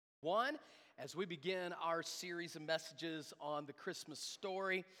One, as we begin our series of messages on the Christmas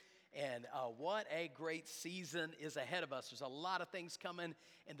story. And what a great season is ahead of us. There's a lot of things coming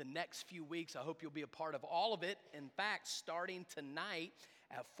in the next few weeks. I hope you'll be a part of all of it. In fact, starting tonight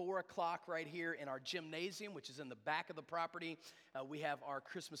at 4 o'clock right here in our gymnasium, which is in the back of the property, we have our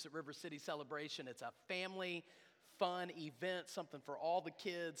Christmas at River City celebration. It's a family fun event, something for all the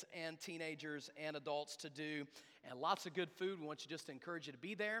kids and teenagers and adults to do, and lots of good food. We want you just to encourage you to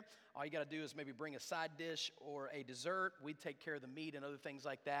be there. All you got to do is maybe bring a side dish or a dessert. We take care of the meat and other things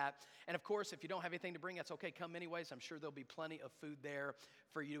like that. And of course, if you don't have anything to bring, that's okay. Come anyways. I'm sure there'll be plenty of food there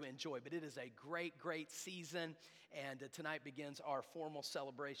for you to enjoy. But it is a great, great season, and tonight begins our formal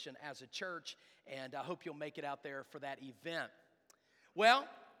celebration as a church, and I hope you'll make it out there for that event. Well,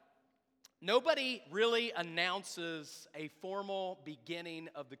 nobody really announces a formal beginning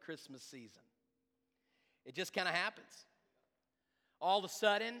of the Christmas season. It just kind of happens. All of a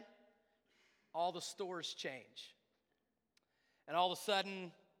sudden, all the stores change. And all of a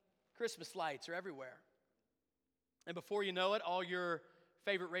sudden, Christmas lights are everywhere. And before you know it, all your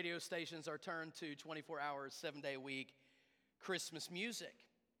favorite radio stations are turned to 24 hours, 7-day a week Christmas music.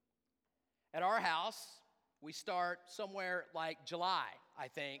 At our house, we start somewhere like July, I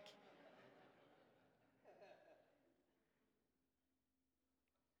think.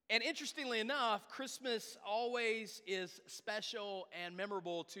 And interestingly enough, Christmas always is special and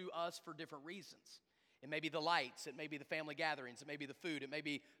memorable to us for different reasons. It may be the lights, it may be the family gatherings, it may be the food, it may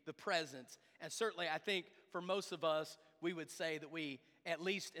be the presents. And certainly, I think for most of us, we would say that we, at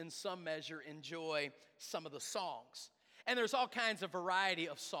least in some measure, enjoy some of the songs. And there's all kinds of variety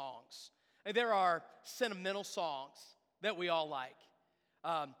of songs. And there are sentimental songs that we all like.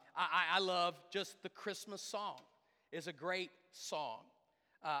 I love just the Christmas song. It's a great song.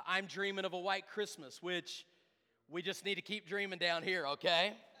 I'm dreaming of a white Christmas, which we just need to keep dreaming down here,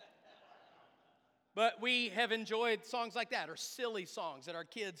 okay? But we have enjoyed songs like that, or silly songs that our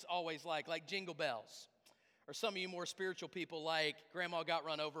kids always like Jingle Bells. Or some of you more spiritual people like Grandma Got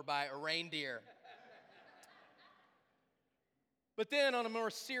Run Over by a Reindeer. But then on a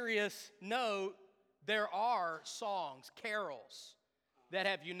more serious note, there are songs, carols, that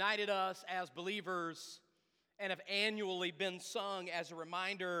have united us as believers and have annually been sung as a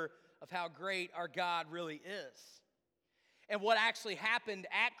reminder of how great our God really is. And what actually happened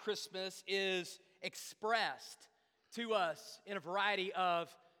at Christmas is expressed to us in a variety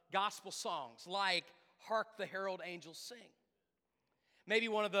of gospel songs, like Hark the Herald Angels Sing. Maybe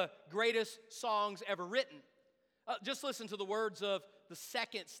one of the greatest songs ever written. Just listen to the words of the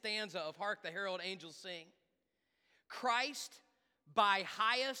second stanza of Hark the Herald Angels Sing. Christ by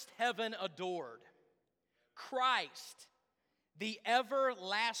highest heaven adored, Christ, the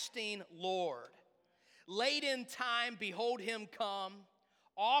everlasting Lord. Late in time, behold him come,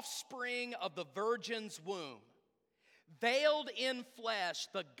 offspring of the virgin's womb. Veiled in flesh,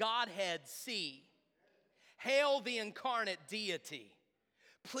 the Godhead see. Hail the incarnate deity.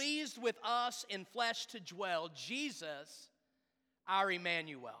 Pleased with us in flesh to dwell, Jesus, our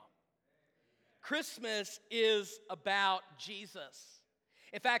Emmanuel. Christmas is about Jesus.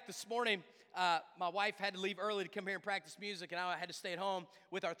 In fact, this morning, my wife had to leave early to come here and practice music, and I had to stay at home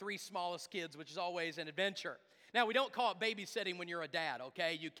with our 3 smallest kids, which is always an adventure. Now, we don't call it babysitting when you're a dad,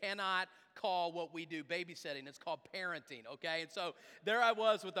 okay? You cannot call what we do babysitting. It's called parenting, okay? And so there I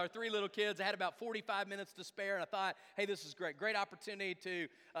was with our 3 little kids. I had about 45 minutes to spare, and I thought, hey, this is great. Great opportunity to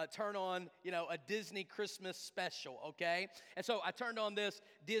turn on, a Disney Christmas special, okay? And so I turned on this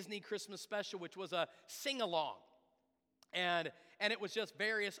Disney Christmas special, which was a sing-along. And it was just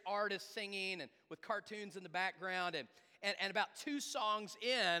various artists singing and with cartoons in the background. And about 2 songs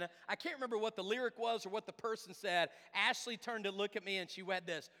in, I can't remember what the lyric was or what the person said. Ashley turned to look at me, and she had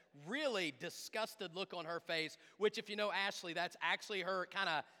this really disgusted look on her face, which if you know Ashley, that's actually her kind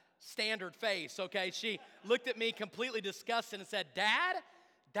of standard face, okay? She looked at me completely disgusted and said, Dad,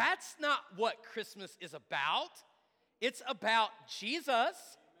 that's not what Christmas is about. It's about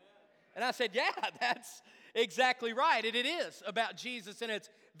Jesus. And I said, yeah, that's exactly right. And it is about Jesus, and it's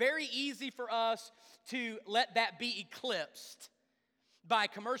very easy for us to let that be eclipsed by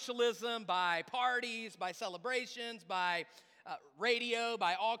commercialism, by parties, by celebrations, by radio,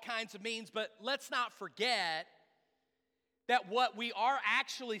 by all kinds of means. But let's not forget that what we are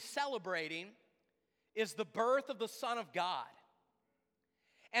actually celebrating is the birth of the Son of God,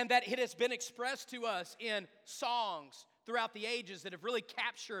 and that it has been expressed to us in songs throughout the ages that have really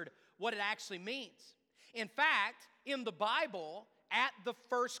captured what it actually means. In fact, in the Bible, at the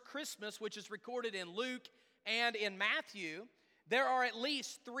first Christmas, which is recorded in Luke and in Matthew, there are at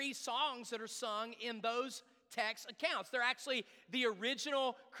least 3 songs that are sung in those text accounts. They're actually the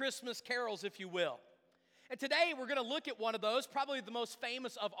original Christmas carols, if you will. And today we're going to look at one of those, probably the most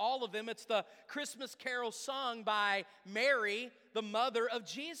famous of all of them. It's the Christmas carol sung by Mary, the mother of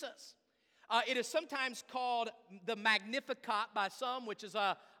Jesus. It is sometimes called the Magnificat by some, which is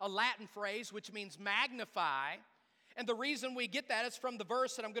a Latin phrase which means magnify. And the reason we get that is from the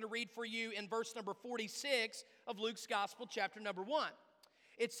verse that I'm going to read for you in verse number 46 of Luke's Gospel, chapter number 1.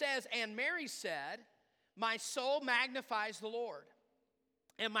 It says, "And Mary said, My soul magnifies the Lord,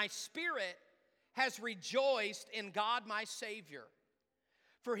 and my spirit has rejoiced in God my Savior.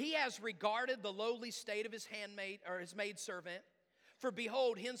 For he has regarded the lowly state of his handmaid or his maidservant. For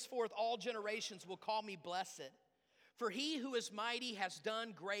behold, henceforth all generations will call me blessed. For he who is mighty has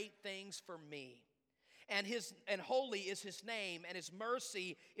done great things for me. And holy is his name, and his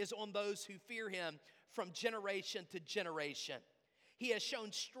mercy is on those who fear him from generation to generation. He has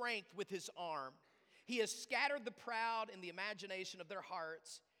shown strength with his arm. He has scattered the proud in the imagination of their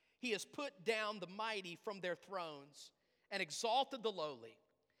hearts. He has put down the mighty from their thrones and exalted the lowly.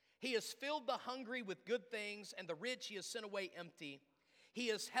 He has filled the hungry with good things, and the rich he has sent away empty. He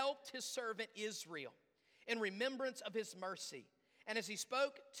has helped his servant Israel in remembrance of his mercy, and as he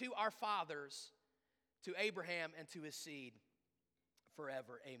spoke to our fathers, to Abraham and to his seed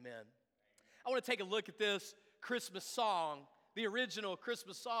forever. Amen." I want to take a look at this Christmas song, the original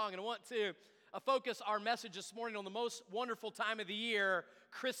Christmas song, and I want to focus our message this morning on the most wonderful time of the year,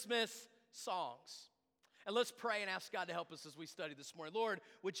 Christmas songs. And let's pray and ask God to help us as we study this morning. Lord,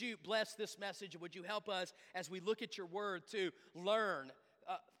 would you bless this message, and would you help us as we look at your word to learn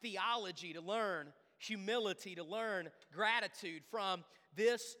theology, to learn humility, to learn gratitude from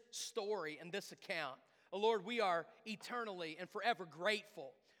this story and this account. Oh Lord, we are eternally and forever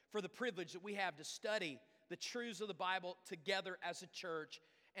grateful for the privilege that we have to study the truths of the Bible together as a church.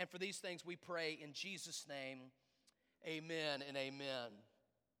 And for these things we pray in Jesus' name, amen and amen.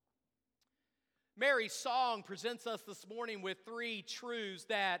 Mary's song presents us this morning with three truths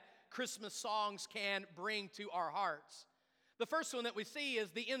that Christmas songs can bring to our hearts. The first one that we see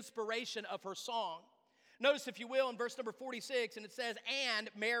is the inspiration of her song. Notice, if you will, in verse number 46, and it says, "And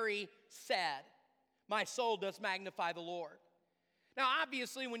Mary said, My soul does magnify the Lord." Now,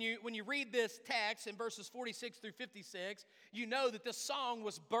 obviously, when you read this text in verses 46 through 56, you know that this song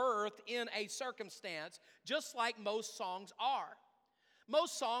was birthed in a circumstance, just like most songs are.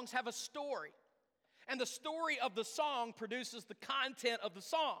 Most songs have a story, and the story of the song produces the content of the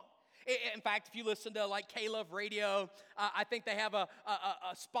song. In fact, if you listen to like K-Love Radio, I think they have a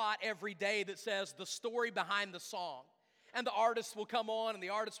spot every day that says the story behind the song. And the artist will come on and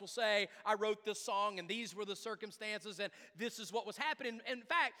the artist will say, I wrote this song and these were the circumstances and this is what was happening. In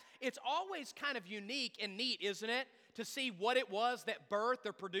fact, it's always kind of unique and neat, isn't it, to see what it was that birthed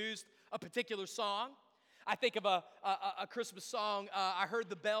or produced a particular song. I think of a Christmas song, I Heard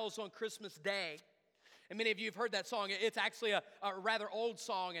the Bells on Christmas Day. And many of you have heard that song. It's actually a rather old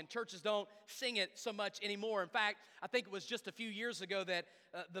song, and churches don't sing it so much anymore. In fact, I think it was just a few years ago that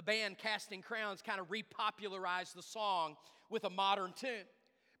the band Casting Crowns kind of repopularized the song with a modern tune.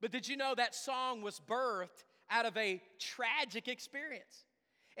 But did you know that song was birthed out of a tragic experience?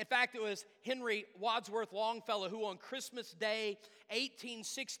 In fact, it was Henry Wadsworth Longfellow who on Christmas Day,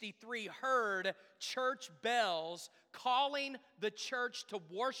 1863, heard church bells calling the church to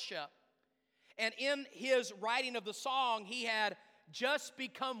worship. And in his writing of the song, he had just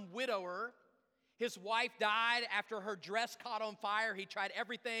become widower. His wife died after her dress caught on fire. He tried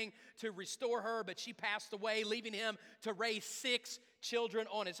everything to restore her, but she passed away, leaving him to raise 6 children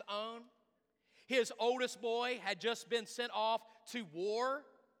on his own. His oldest boy had just been sent off to war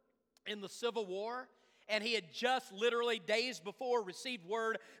in the Civil War, and he had just literally days before received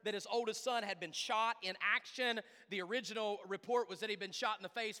word that his oldest son had been shot in action. The original report was that he'd been shot in the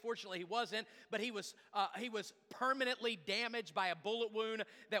face. Fortunately, he wasn't, but he was permanently damaged by a bullet wound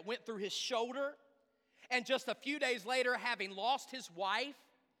that went through his shoulder. And just a few days later, having lost his wife,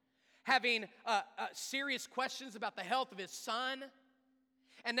 having serious questions about the health of his son,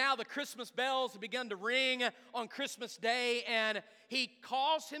 and now the Christmas bells have begun to ring on Christmas Day, and he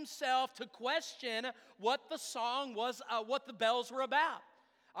caused himself to question what the song was, what the bells were about.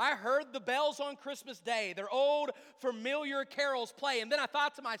 I heard the bells on Christmas Day. Their old familiar carols play. And then I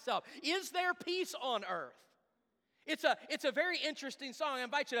thought to myself, is there peace on earth? It's a very interesting song. I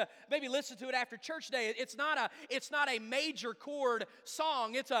invite you to maybe listen to it after church day. It's not a major chord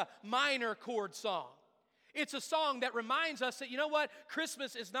song. It's a minor chord song. It's a song that reminds us that, you know what?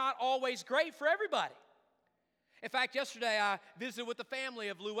 Christmas is not always great for everybody. In fact, yesterday I visited with the family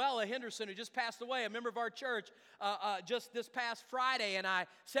of Luella Henderson, who just passed away, a member of our church, just this past Friday, and I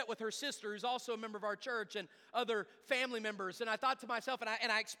sat with her sister, who's also a member of our church, and other family members, and I thought to myself,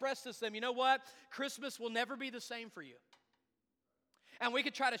 and I expressed this to them, you know what? Christmas will never be the same for you. And we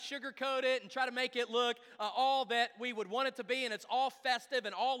could try to sugarcoat it and try to make it look all that we would want it to be, and it's all festive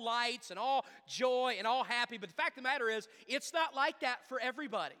and all lights and all joy and all happy, but the fact of the matter is, it's not like that for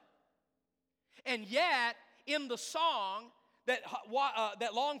everybody. And yet, in the song that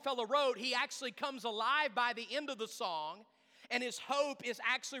Longfellow wrote, he actually comes alive by the end of the song, and his hope is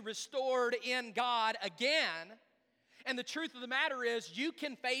actually restored in God again. And the truth of the matter is, you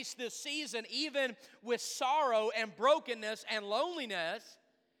can face this season even with sorrow and brokenness and loneliness,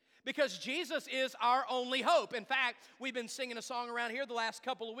 because Jesus is our only hope. In fact, we've been singing a song around here the last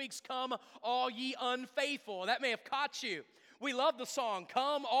couple of weeks, "Come All Ye Unfaithful." That may have caught you. We love the song,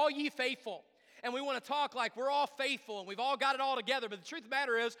 "Come All Ye Faithful." And we want to talk like we're all faithful and we've all got it all together. But the truth of the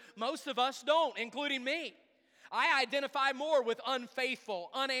matter is, most of us don't, including me. I identify more with unfaithful,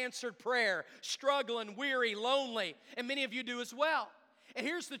 unanswered prayer, struggling, weary, lonely, and many of you do as well. And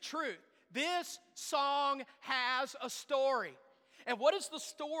here's the truth. This song has a story. And what is the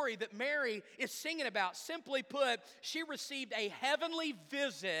story that Mary is singing about? Simply put, she received a heavenly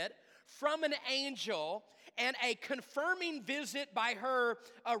visit from an angel and a confirming visit by her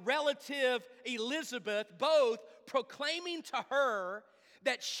relative Elizabeth, both proclaiming to her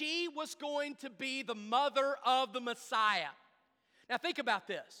that she was going to be the mother of the Messiah. Now think about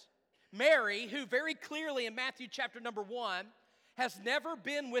this. Mary, who very clearly in Matthew chapter number 1 has never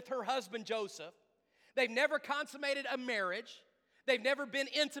been with her husband Joseph. They've never consummated a marriage. They've never been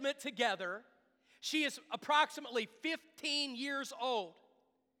intimate together. She is approximately 15 years old.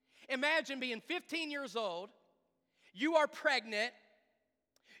 Imagine being 15 years old, you are pregnant,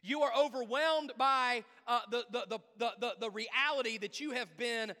 you are overwhelmed by the reality that you have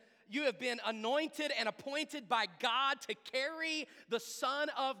been anointed and appointed by God to carry the Son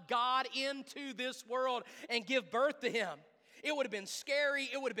of God into this world and give birth to Him. It would have been scary,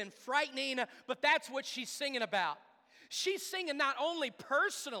 it would have been frightening, but that's what she's singing about. She's singing not only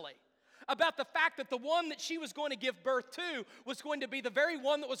personally about the fact that the one that she was going to give birth to was going to be the very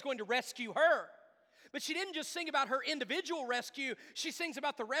one that was going to rescue her. But she didn't just sing about her individual rescue, she sings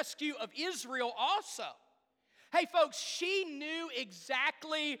about the rescue of Israel also. Hey folks, she knew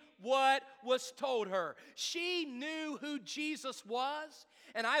exactly what was told her. She knew who Jesus was.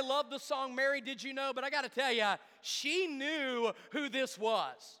 And I love the song, "Mary, Did You Know?" But I got to tell you, she knew who this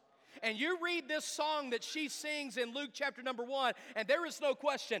was. And you read this song that she sings in Luke chapter number 1, and there is no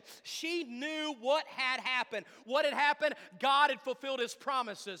question. She knew what had happened. What had happened? God had fulfilled His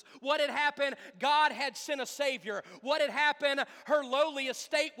promises. What had happened? God had sent a Savior. What had happened? Her lowly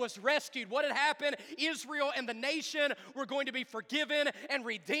estate was rescued. What had happened? Israel and the nation were going to be forgiven and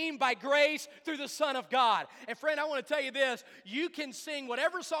redeemed by grace through the Son of God. And friend, I want to tell you this. You can sing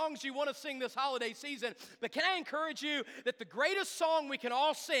whatever songs you want to sing this holiday season, but can I encourage you that the greatest song we can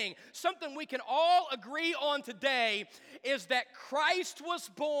all sing, something we can all agree on today, is that Christ was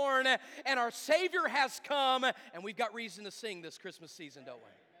born and our Savior has come, and we've got reason to sing this Christmas season, don't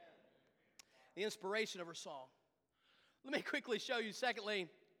we? The inspiration of her song. Let me quickly show you, secondly,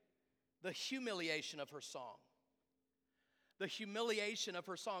 the humiliation of her song. The humiliation of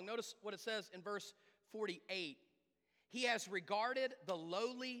her song. Notice what it says in verse 48. He has regarded the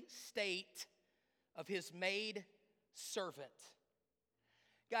lowly state of His maid servant.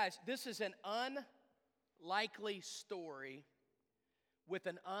 Guys, this is an unlikely story with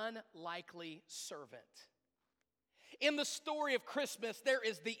an unlikely servant. In the story of Christmas, there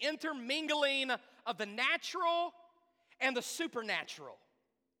is the intermingling of the natural and the supernatural.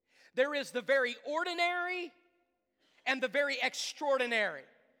 There is the very ordinary and the very extraordinary.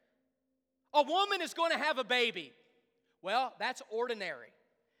 A woman is going to have a baby. Well, that's ordinary.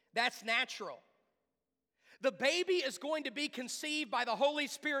 That's natural. The baby is going to be conceived by the Holy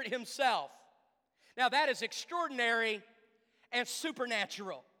Spirit Himself. Now that is extraordinary and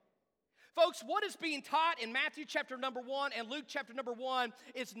supernatural. Folks, what is being taught in Matthew chapter number 1 and Luke chapter number 1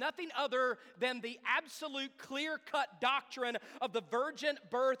 is nothing other than the absolute clear-cut doctrine of the virgin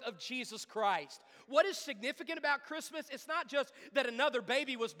birth of Jesus Christ. What is significant about Christmas? It's not just that another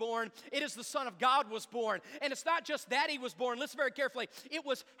baby was born, it is the Son of God was born. And it's not just that He was born, listen very carefully, it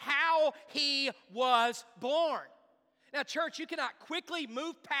was how He was born. Now church, you cannot quickly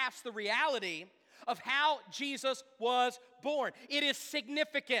move past the reality of how Jesus was born. It is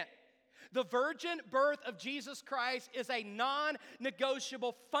significant. The virgin birth of Jesus Christ is a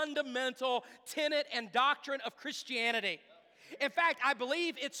non-negotiable, fundamental tenet and doctrine of Christianity. In fact, I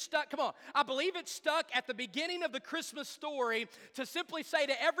believe it's stuck, come on, I believe it's stuck at the beginning of the Christmas story to simply say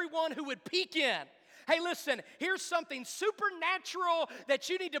to everyone who would peek in, hey, listen, here's something supernatural that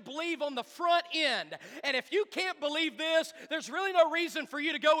you need to believe on the front end. And if you can't believe this, there's really no reason for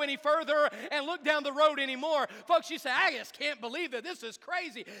you to go any further and look down the road anymore. Folks, you say, I just can't believe that. This is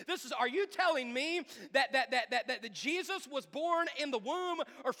crazy. Are you telling me that Jesus was born in the womb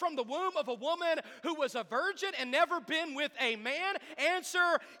or from the womb of a woman who was a virgin and never been with a man?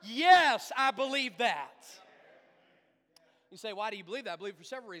 Answer, yes, I believe that. You say, why do you believe that? I believe it for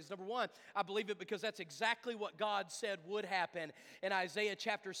several reasons. Number one, I believe it because that's exactly what God said would happen. In Isaiah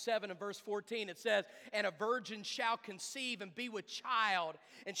chapter 7 and verse 14, it says, and a virgin shall conceive and be with child,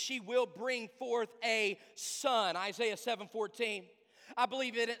 and she will bring forth a son. Isaiah 7:14. I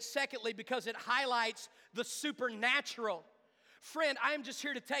believe in it, secondly, because it highlights the supernatural. Friend, I'm just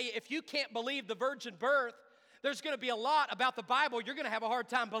here to tell you, if you can't believe the virgin birth, there's going to be a lot about the Bible you're going to have a hard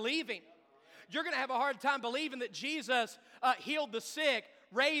time believing. You're going to have a hard time believing that Jesus healed the sick,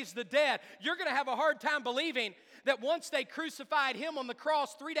 raised the dead. You're going to have a hard time believing that once they crucified him on the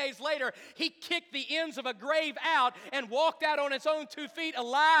cross, 3 days later, he kicked the ends of a grave out and walked out on his own 2 feet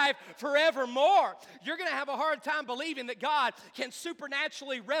alive forevermore. You're going to have a hard time believing that God can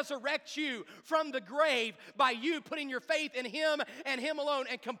supernaturally resurrect you from the grave by you putting your faith in him and him alone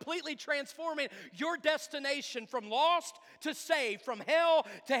and completely transforming your destination from lost to saved, from hell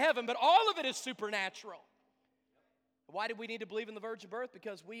to heaven. But all of it is supernatural. Why do we need to believe in the virgin birth?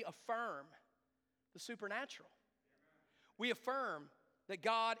 Because we affirm the supernatural. We affirm that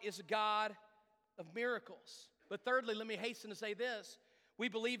God is a God of miracles. But thirdly, let me hasten to say this. We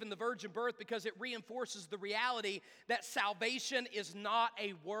believe in the virgin birth because it reinforces the reality that salvation is not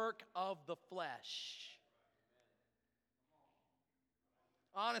a work of the flesh.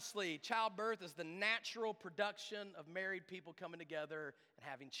 Honestly, childbirth is the natural production of married people coming together and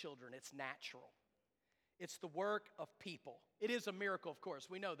having children. It's natural. It's the work of people. It is a miracle, of course.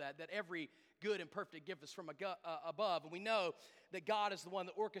 We know that every good and perfect gift is from above. And we know that God is the one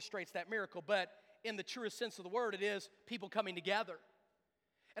that orchestrates that miracle. But in the truest sense of the word, it is people coming together.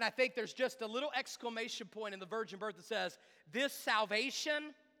 And I think there's just a little exclamation point in the virgin birth that says, this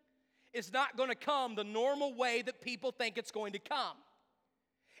salvation is not going to come the normal way that people think it's going to come.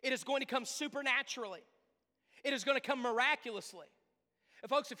 It is going to come supernaturally. It is going to come miraculously. And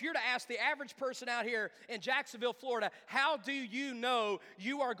folks, if you're to ask the average person out here in Jacksonville, Florida, how do you know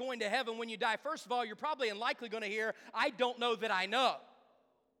you are going to heaven when you die? First of all, you're probably unlikely going to hear, I don't know that I know.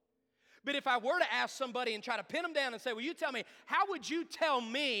 But if I were to ask somebody and try to pin them down and say, well, you tell me, how would you tell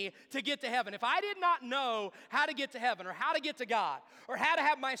me to get to heaven? If I did not know how to get to heaven or how to get to God or how to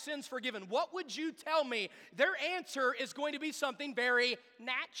have my sins forgiven, what would you tell me? Their answer is going to be something very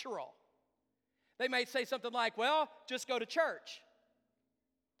natural. They might say something like, well, just go to church.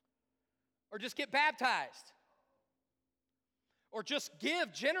 Or just get baptized. Or just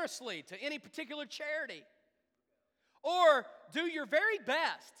give generously to any particular charity. Or do your very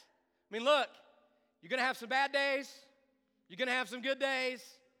best. I mean, look, you're going to have some bad days. You're going to have some good days.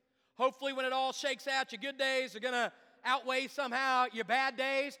 Hopefully when it all shakes out, your good days are going to outweigh somehow your bad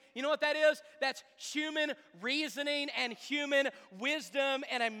days. You know what that is? That's human reasoning and human wisdom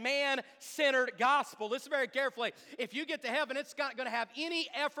and a man-centered gospel. Listen very carefully. If you get to heaven, it's not going to have any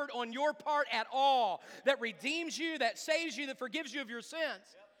effort on your part at all that redeems you, that saves you, that forgives you of your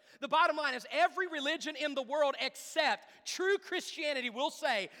sins. The bottom line is every religion in the world except true Christianity will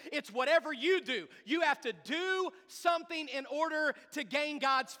say it's whatever you do. You have to do something in order to gain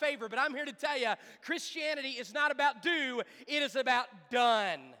God's favor. But I'm here to tell you, Christianity is not about do, it is about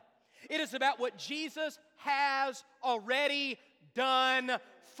done. It is about what Jesus has already done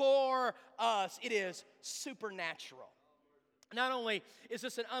for us. It is supernatural. Not only is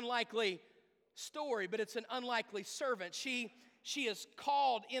this an unlikely story, but it's an unlikely servant. She is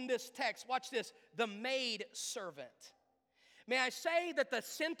called in this text, watch this, the maid servant. May I say that the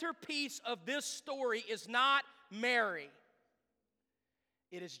centerpiece of this story is not Mary,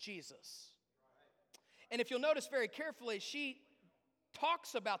 it is Jesus. And if you'll notice very carefully, she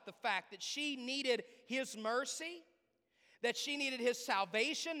talks about the fact that she needed his mercy, that she needed his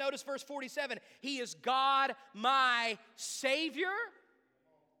salvation. Notice verse 47, he is God my Savior.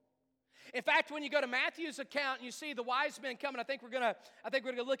 In fact, when you go to Matthew's account and you see the wise men coming, I think we're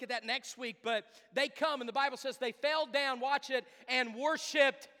gonna look at that next week, but they come and the Bible says they fell down, watch it, and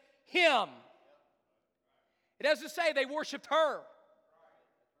worshiped him. It doesn't say they worshiped her.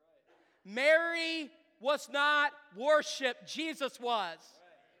 Mary was not worshiped, Jesus was.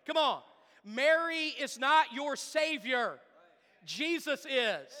 Come on. Mary is not your Savior. Jesus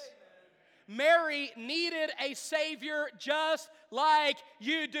is. Mary needed a Savior just like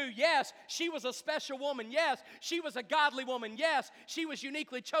you do. Yes, she was a special woman. Yes, she was a godly woman. Yes, she was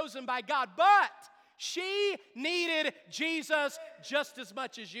uniquely chosen by God. But she needed Jesus just as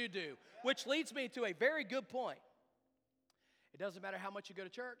much as you do. Which leads me to a very good point. It doesn't matter how much you go to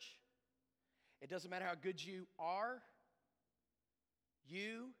church. It doesn't matter how good you are.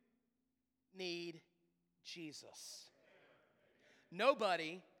 You need Jesus.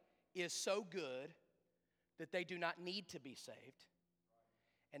 Nobody is so good that they do not need to be saved.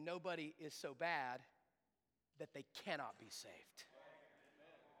 And nobody is so bad that they cannot be saved.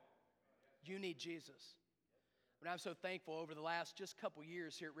 You need Jesus. And I'm so thankful over the last just couple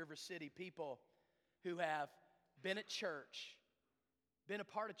years here at River City, people who have been at church, been a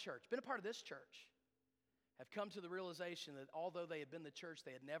part of church, been a part of this church, have come to the realization that although they had been to church,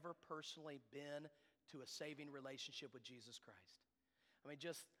 they had never personally been to a saving relationship with Jesus Christ. I mean,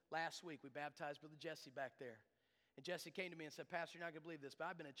 just last week we baptized Brother Jesse back there. And Jesse came to me and said, Pastor, you're not going to believe this, but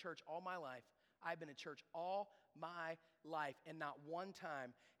I've been in church all my life. I've been in church all my life, and not one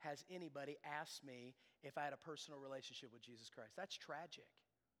time has anybody asked me if I had a personal relationship with Jesus Christ. That's tragic.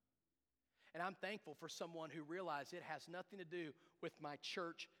 And I'm thankful for someone who realized it has nothing to do with my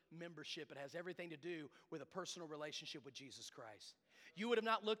church membership. It has everything to do with a personal relationship with Jesus Christ. You would have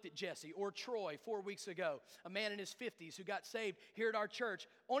not looked at Jesse or Troy 4 weeks ago, a man in his 50s who got saved here at our church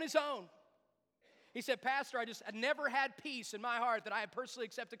on his own. He said, Pastor, I never had peace in my heart that I had personally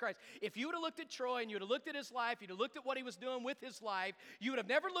accepted Christ. If you would have looked at Troy and you would have looked at his life, you'd have looked at what he was doing with his life, you would have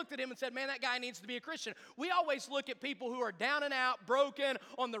never looked at him and said, man, that guy needs to be a Christian. We always look at people who are down and out, broken,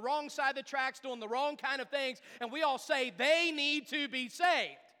 on the wrong side of the tracks, doing the wrong kind of things, and we all say they need to be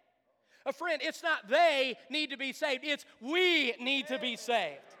saved. A friend, it's not they need to be saved, it's we need to be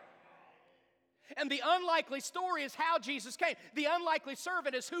saved. And the unlikely story is how Jesus came. The unlikely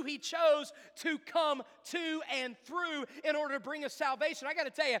servant is who he chose to come to and through in order to bring us salvation. I got to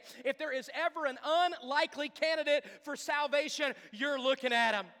tell you, if there is ever an unlikely candidate for salvation, you're looking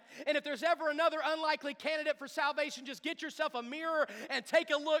at him. And if there's ever another unlikely candidate for salvation, just get yourself a mirror and take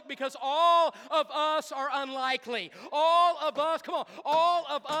a look, because all of us are unlikely. All of us, come on, all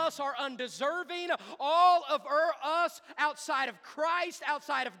of us are undeserving. All of us outside of Christ,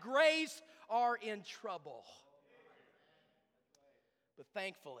 outside of grace, are in trouble. But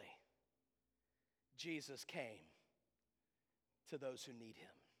thankfully, Jesus came to those who need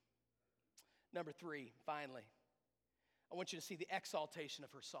him. Number 3, finally, I want you to see the exaltation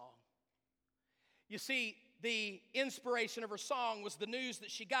of her song. You see, the inspiration of her song was the news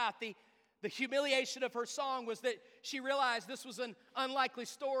that she got. The humiliation of her song was that she realized this was an unlikely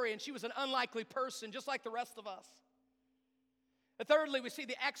story and she was an unlikely person, just like the rest of us. And thirdly, we see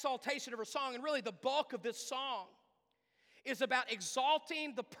the exaltation of her song, and really the bulk of this song is about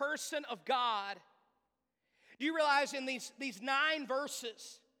exalting the person of God. Do you realize in these 9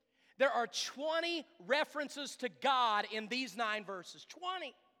 verses, there are 20 references to God in these 9 verses?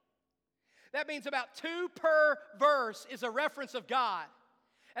 20. That means about 2 per verse is a reference of God.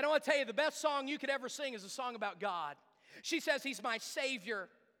 And I want to tell you, the best song you could ever sing is a song about God. She says, he's my Savior.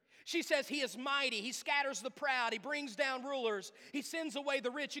 She says, he is mighty. He scatters the proud. He brings down rulers. He sends away the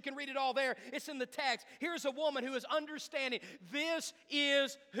rich. You can read it all there. It's in the text. Here's a woman who is understanding. This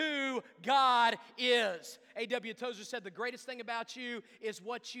is who God is. A.W. Tozer said, the greatest thing about you is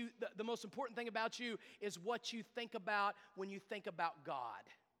the most important thing about you is what you think about when you think about God.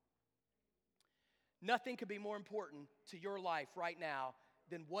 Nothing could be more important to your life right now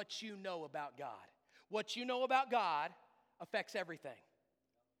than what you know about God. What you know about God affects everything.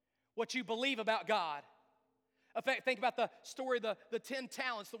 What you believe about God. Think about the story of the 10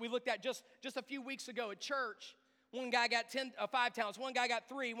 talents that we looked at just a few weeks ago at church. One guy got 5 talents, one guy got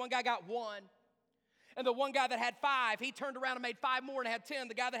 3, one guy got 1. And the one guy that had 5, he turned around and made 5 more and had 10.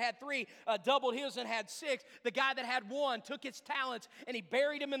 The guy that had 3 doubled his and had 6. The guy that had 1 took his talents and he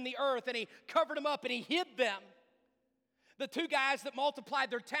buried them in the earth and he covered them up and he hid them. The 2 guys that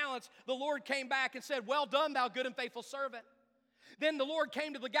multiplied their talents, the Lord came back and said, well done, thou good and faithful servant. Then the Lord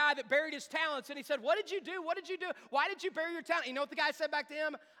came to the guy that buried his talents and he said, what did you do? What did you do? Why did you bury your talent? You know what the guy said back to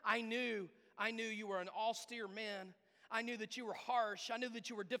him? I knew you were an austere man. I knew that you were harsh. I knew that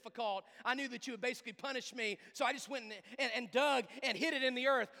you were difficult. I knew that you would basically punish me. So I just went and dug and hid it in the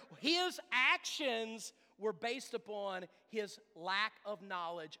earth. His actions were based upon his lack of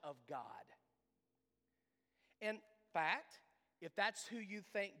knowledge of God. In fact, if that's who you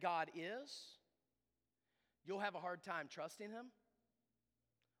think God is, you'll have a hard time trusting him,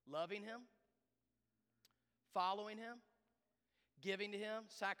 loving him, following him, giving to him,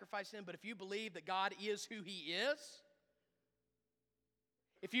 sacrificing him. But if you believe that God is who he is,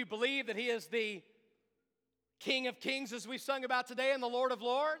 if you believe that He is the King of Kings, as we've sung about today, and the Lord of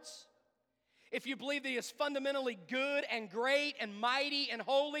Lords, if you believe that He is fundamentally good and great and mighty and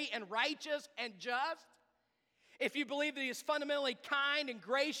holy and righteous and just, if you believe that He is fundamentally kind and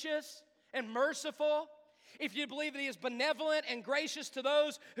gracious and merciful, if you believe that He is benevolent and gracious to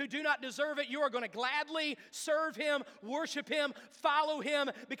those who do not deserve it, you are going to gladly serve Him, worship Him, follow Him,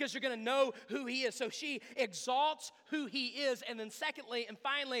 because you're going to know who He is. So she exalts who He is. And then secondly and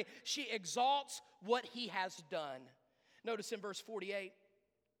finally, she exalts what He has done. Notice in verse 48,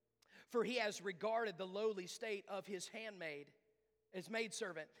 for He has regarded the lowly state of His handmaid, His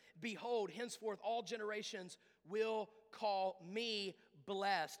maidservant. Behold, henceforth all generations will call me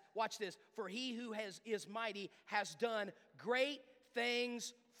blessed. Watch this. For He who is mighty has done great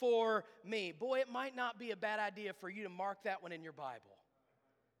things for me. Boy, it might not be a bad idea for you to mark that one in your Bible.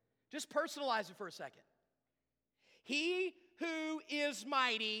 Just personalize it for a second. He who is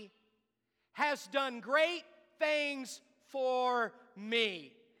mighty has done great things for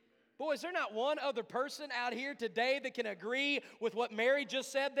me. Boy, is there not one other person out here today that can agree with what Mary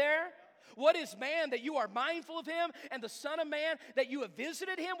just said there? What is man that you are mindful of him, and the Son of Man that you have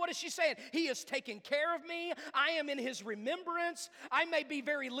visited him? What is she saying? He has taken care of me. I am in his remembrance. I may be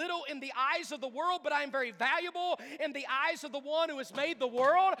very little in the eyes of the world, but I am very valuable in the eyes of the one who has made the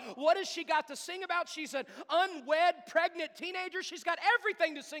world. What has she got to sing about? She's an unwed, pregnant teenager. She's got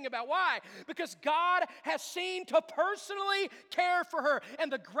everything to sing about. Why? Because God has seen to personally care for her.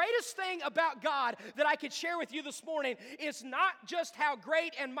 And the greatest thing about God that I could share with you this morning is not just how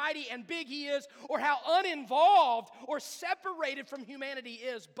great and mighty and big He is, or how uninvolved or separated from humanity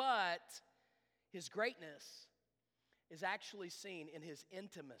is, but His greatness is actually seen in His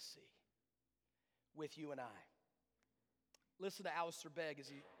intimacy with you and I. Listen to Alistair Begg as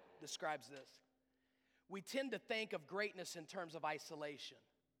he describes this. We tend to think of greatness in terms of isolation.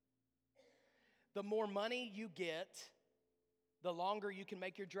 The more money you get, the longer you can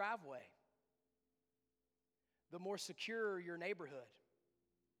make your driveway, the more secure your neighborhood.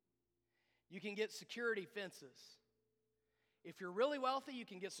 You can get security fences. If you're really wealthy, you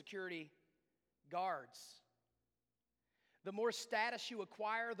can get security guards. The more status you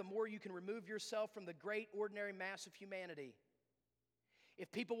acquire, the more you can remove yourself from the great ordinary mass of humanity. If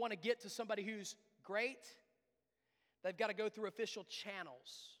people want to get to somebody who's great, they've got to go through official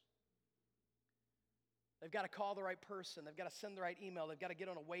channels. They've got to call the right person. They've got to send the right email. They've got to get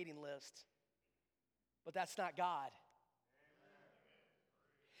on a waiting list. But that's not God.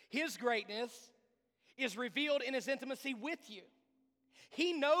 His greatness is revealed in His intimacy with you.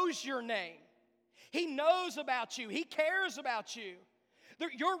 He knows your name. He knows about you. He cares about you.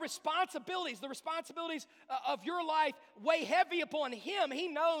 Your responsibilities, the responsibilities of your life weigh heavy upon Him. He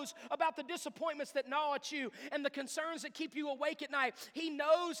knows about the disappointments that gnaw at you and the concerns that keep you awake at night. He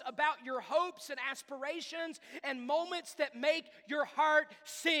knows about your hopes and aspirations and moments that make your heart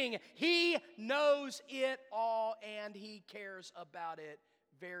sing. He knows it all, and He cares about it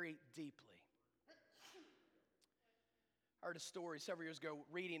very deeply. I heard a story several years ago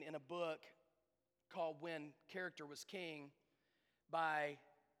reading in a book called When Character Was King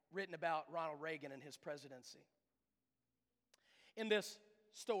written about Ronald Reagan and his presidency. In this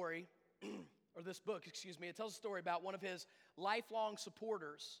story, or this book, it tells a story about one of his lifelong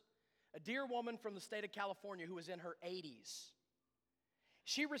supporters, a dear woman from the state of California who was in her 80s.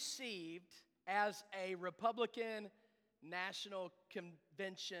 She received, as a Republican National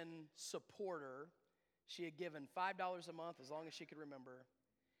Convention supporter, she had given $5 a month as long as she could remember.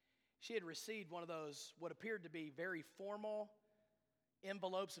 She had received one of those, what appeared to be very formal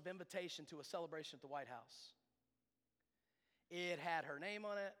envelopes of invitation to a celebration at the White House. It had her name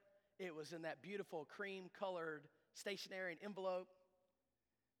on it. It was in that beautiful cream-colored stationery envelope.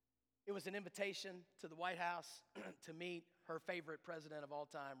 It was an invitation to the White House to meet her favorite president of all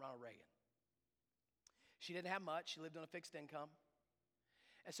time, Ronald Reagan. She didn't have much. She lived on a fixed income.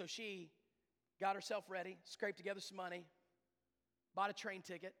 And so she got herself ready, scraped together some money, bought a train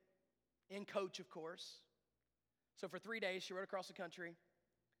ticket, in coach, of course. So for 3 days, she rode across the country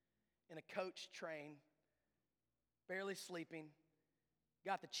in a coach train, barely sleeping,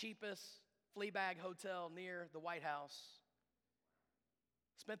 got the cheapest flea bag hotel near the White House,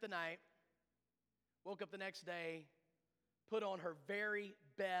 spent the night, woke up the next day, put on her very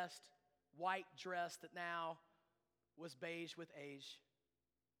best white dress that now was beige with age.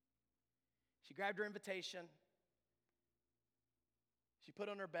 She grabbed her invitation, she put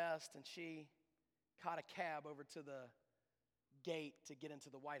on her best, and she caught a cab over to the gate to get into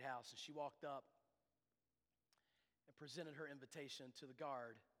the White House. And she walked up and presented her invitation to the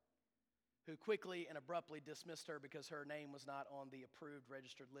guard who quickly and abruptly dismissed her because her name was not on the approved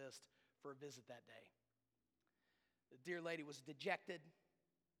registered list for a visit that day. The dear lady was dejected.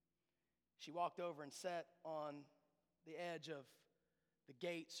 She walked over and sat on the edge of the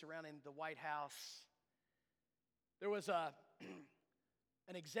gate surrounding the White House. There was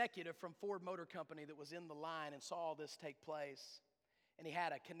an executive from Ford Motor Company that was in the line and saw all this take place. And he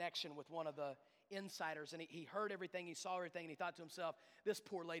had a connection with one of the insiders, and he heard everything, he saw everything, and he thought to himself, this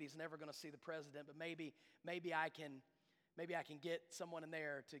poor lady's never going to see the president, but maybe I can get someone in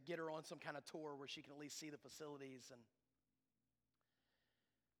there to get her on some kind of tour where she can at least see the facilities and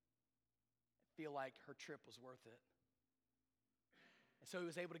feel like her trip was worth it. And so he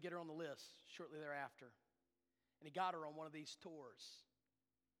was able to get her on the list shortly thereafter. And he got her on one of these tours.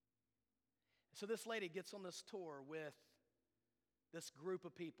 So this lady gets on this tour with this group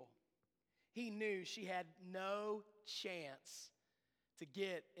of people. He knew she had no chance to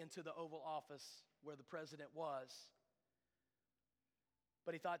get into the Oval Office where the president was.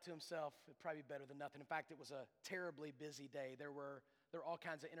 But he thought to himself, it'd probably be better than nothing. In fact, it was a terribly busy day. There were all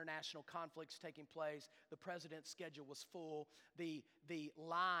kinds of international conflicts taking place. The president's schedule was full. The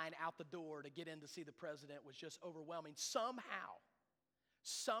line out the door to get in to see the president was just overwhelming. Somehow,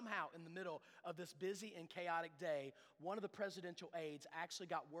 in the middle of this busy and chaotic day, one of the presidential aides actually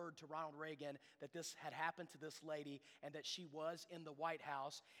got word to Ronald Reagan that this had happened to this lady and that she was in the White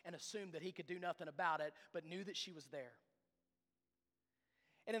House, and assumed that he could do nothing about it, but knew that she was there.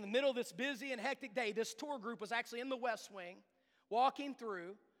 And in the middle of this busy and hectic day, this tour group was actually in the West Wing, walking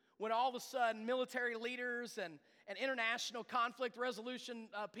through, when all of a sudden military leaders and international conflict resolution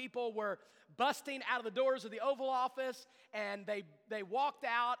people were busting out of the doors of the Oval Office, and they walked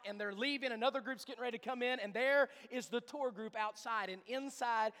out, and they're leaving. Another group's getting ready to come in, and there is the tour group outside. And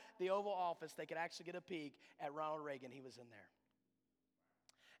inside the Oval Office, they could actually get a peek at Ronald Reagan. He was in there.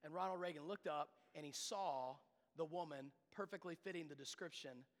 And Ronald Reagan looked up, and he saw the woman perfectly fitting the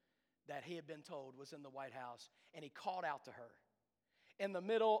description that he had been told was in the White House, and he called out to her. In the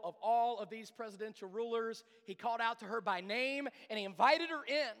middle of all of these presidential rulers, he called out to her by name, and he invited her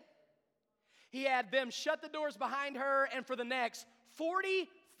in. He had them shut the doors behind her, and for the next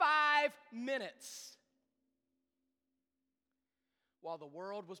 45 minutes, while the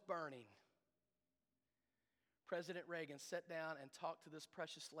world was burning, President Reagan sat down and talked to this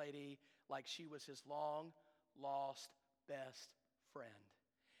precious lady like she was his long-lost best friend.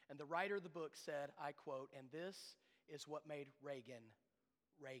 And the writer of the book said, I quote, "And this is what made Reagan,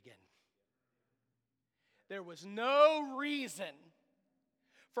 Reagan." There was no reason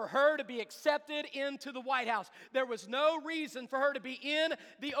for her to be accepted into the White House. There was no reason for her to be in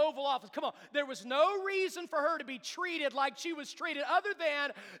the Oval Office. Come on. There was no reason for her to be treated like she was treated other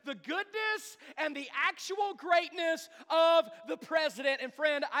than the goodness and the actual greatness of the president. And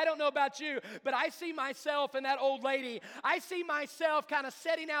friend, I don't know about you, but I see myself in that old lady. I see myself kind of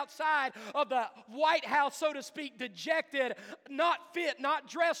sitting outside of the White House, so to speak, dejected, not fit, not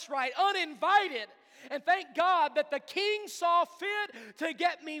dressed right, uninvited. And thank God that the king saw fit to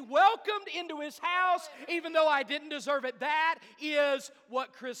get me welcomed into his house, even though I didn't deserve it. That is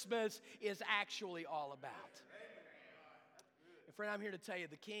what Christmas is actually all about. And friend, I'm here to tell you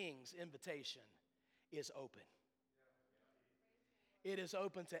the king's invitation is open. It is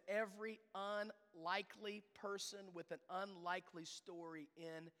open to every unlikely person with an unlikely story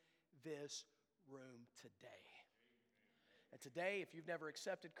in this room today. And today, if you've never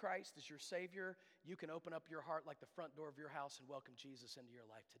accepted Christ as your Savior, you can open up your heart like the front door of your house and welcome Jesus into your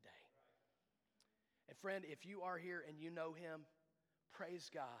life today. And friend, if you are here and you know Him, praise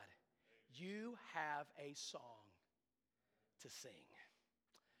God. You have a song to sing.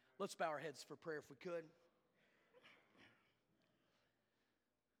 Let's bow our heads for prayer if we could.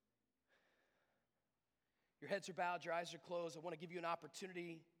 Your heads are bowed, your eyes are closed. I want to give you an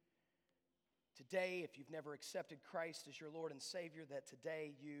opportunity today, if you've never accepted Christ as your Lord and Savior, that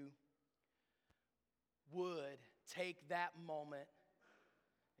today you would take that moment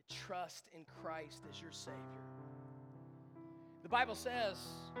and trust in Christ as your Savior. The Bible says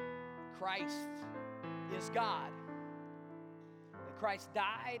Christ is God. That Christ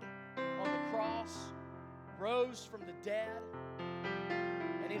died on the cross, rose from the dead,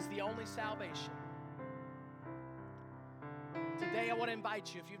 and is the only salvation. Today I want to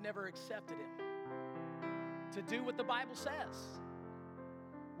invite you, if you've never accepted Him, to do what the Bible says,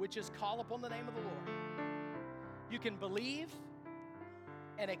 which is call upon the name of the Lord. You can believe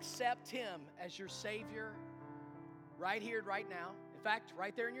and accept Him as your Savior right here, right now. In fact,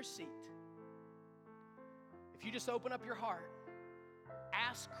 right there in your seat. If you just open up your heart,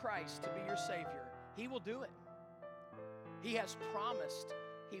 ask Christ to be your Savior, He will do it. He has promised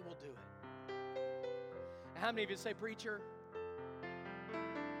He will do it. How many of you say, preacher,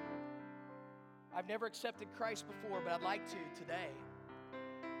 I've never accepted Christ before, but I'd like to today.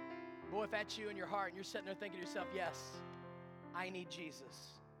 Boy, if that's you in your heart and you're sitting there thinking to yourself, yes, I need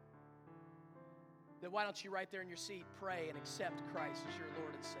Jesus, then why don't you right there in your seat pray and accept Christ as your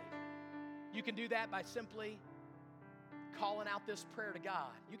Lord and Savior? You can do that by simply calling out this prayer to God.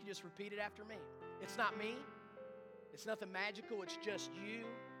 You can just repeat it after me. It's not me. It's nothing magical. It's just you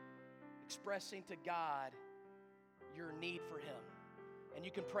expressing to God your need for Him. And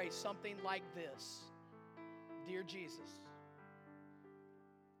you can pray something like this. Dear Jesus,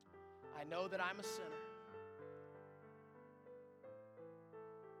 I know that I'm a sinner.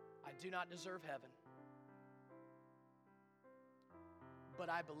 I do not deserve heaven. But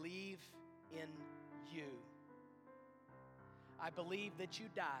I believe in you. I believe that you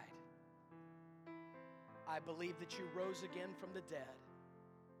died. I believe that you rose again from the dead.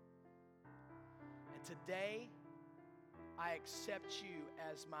 And today, I accept you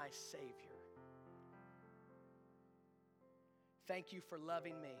as my Savior. Thank you for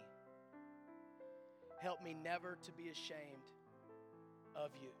loving me. Help me never to be ashamed of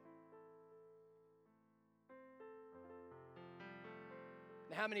you.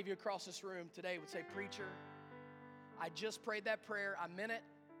 Now, how many of you across this room today would say, preacher, I just prayed that prayer. I meant it.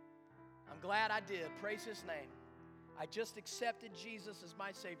 I'm glad I did. Praise His name. I just accepted Jesus as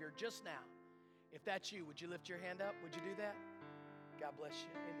my Savior just now. If that's you, would you lift your hand up? Would you do that? God bless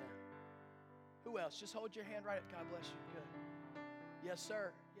you. Amen. Who else? Just hold your hand right up. God bless you. Good. Yes,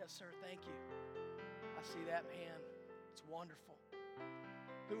 sir. Yes, sir. Thank you. I see that hand. It's wonderful.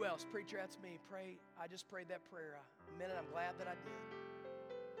 Who else? Preacher, that's me. Pray. I just prayed that prayer. I meant it. I'm glad that I did.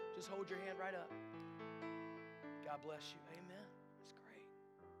 Just hold your hand right up. God bless you. Amen. That's great.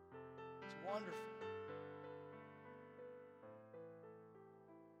 It's wonderful.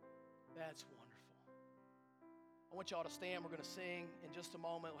 That's wonderful. I want y'all to stand. We're going to sing in just a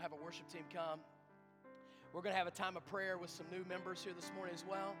moment. We'll have a worship team come. We're going to have a time of prayer with some new members here this morning as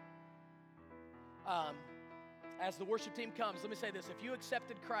well. As the worship team comes, let me say this. If you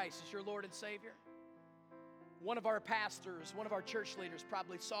accepted Christ as your Lord and Savior, one of our pastors, one of our church leaders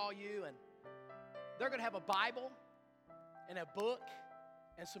probably saw you, and they're going to have a Bible and a book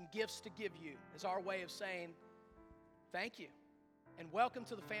and some gifts to give you as our way of saying thank you and welcome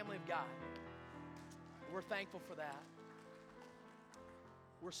to the family of God. We're thankful for that.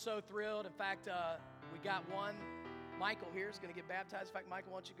 We're so thrilled. In fact, we got one. Michael here is going to get baptized. In fact,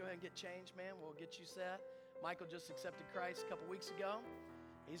 Michael, why don't you go ahead and get changed, man? We'll get you set. Michael just accepted Christ a couple weeks ago.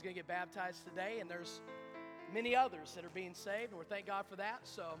 He's going to get baptized today, and there's many others that are being saved, and we're thank God for that.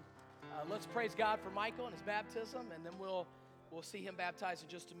 So let's praise God for Michael and his baptism, and then we'll see him baptized in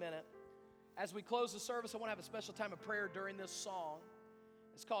just a minute. As we close the service, I want to have a special time of prayer during this song.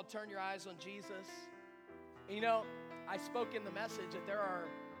 It's called Turn Your Eyes on Jesus. And you know, I spoke in the message that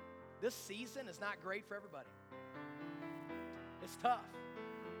this season is not great for everybody. It's tough.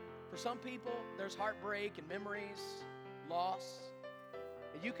 For some people, there's heartbreak and memories, loss.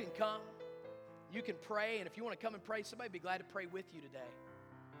 And you can come, you can pray, and if you want to come and pray, somebody would be glad to pray with you today.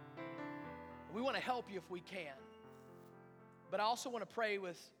 We want to help you if we can. But I also want to pray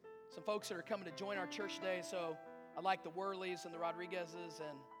with some folks that are coming to join our church today. So I'd like the Worleys and the Rodriguezes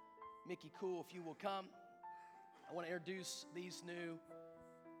and Mickey Cool, if you will come. I want to introduce these new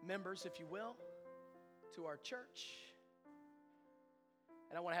members, if you will, to our church.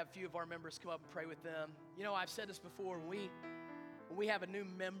 And I want to have a few of our members come up and pray with them. You know, I've said this before, when we have a new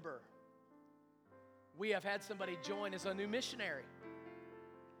member, we have had somebody join as a new missionary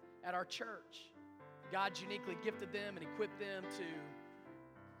at our church. God's uniquely gifted them and equipped them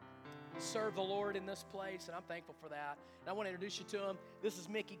to serve the Lord in this place, and I'm thankful for that. And I want to introduce you to him. This is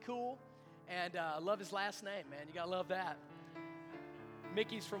Mickey Cool, and I love his last name, man. You got to love that.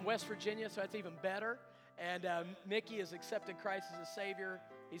 Mickey's from West Virginia, so that's even better. And Mickey has accepted Christ as a Savior.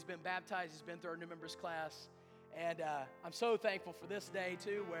 He's been baptized. He's been through our new members class. And I'm so thankful for this day,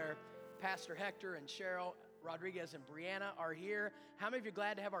 too, where Pastor Hector and Cheryl Rodriguez and Brianna are here. How many of you are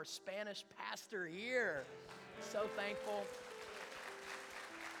glad to have our Spanish pastor here? So thankful.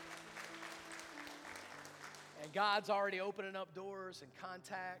 And God's already opening up doors and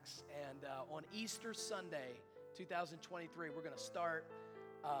contacts. And on Easter Sunday, 2023, we're going to start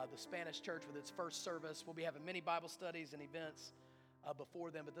the Spanish church with its first service. We'll be having many Bible studies and events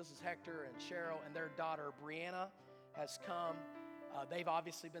before them. But this is Hector and Cheryl, and their daughter Brianna has come. They've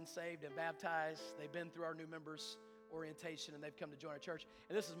obviously been saved and baptized. They've been through our new members orientation, and they've come to join our church.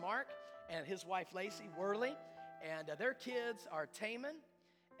 And this is Mark and his wife Lacey Worley, and their kids are Taman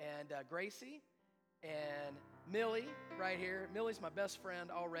and Gracie and Millie right here. Millie's my best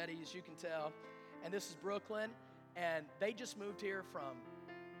friend already, as you can tell. and this is Brooklyn, and they just moved here from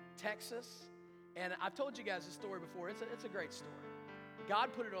Texas. And I've told you guys this story before. It's a great story. God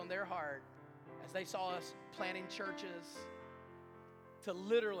put it on their heart as they saw us planting churches to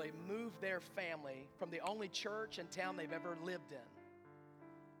literally move their family from the only church in town they've ever lived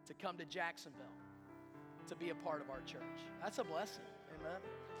in to come to Jacksonville to be a part of our church. That's a blessing. Amen.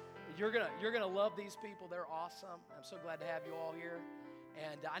 You're gonna love these people. They're awesome. I'm so glad to have you all here.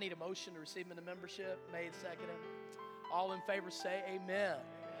 And I need a motion to receive them into membership. Made, seconded. All in favor say amen.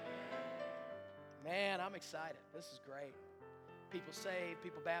 Man, I'm excited. This is great. People saved,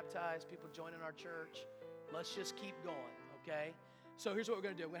 people baptized, people joining our church. Let's just keep going, okay? So here's what we're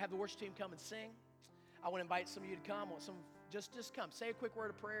going to do. We're going to have the worship team come and sing. I want to invite some of you to come. I want some just come. Say a quick word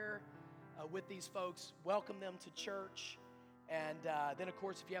of prayer with these folks. Welcome them to church. And then, of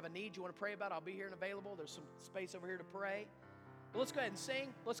course, if you have a need you want to pray about, I'll be here and available. There's some space over here to pray. But let's go ahead and sing.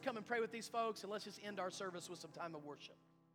 Let's come and pray with these folks, and let's just end our service with some time of worship.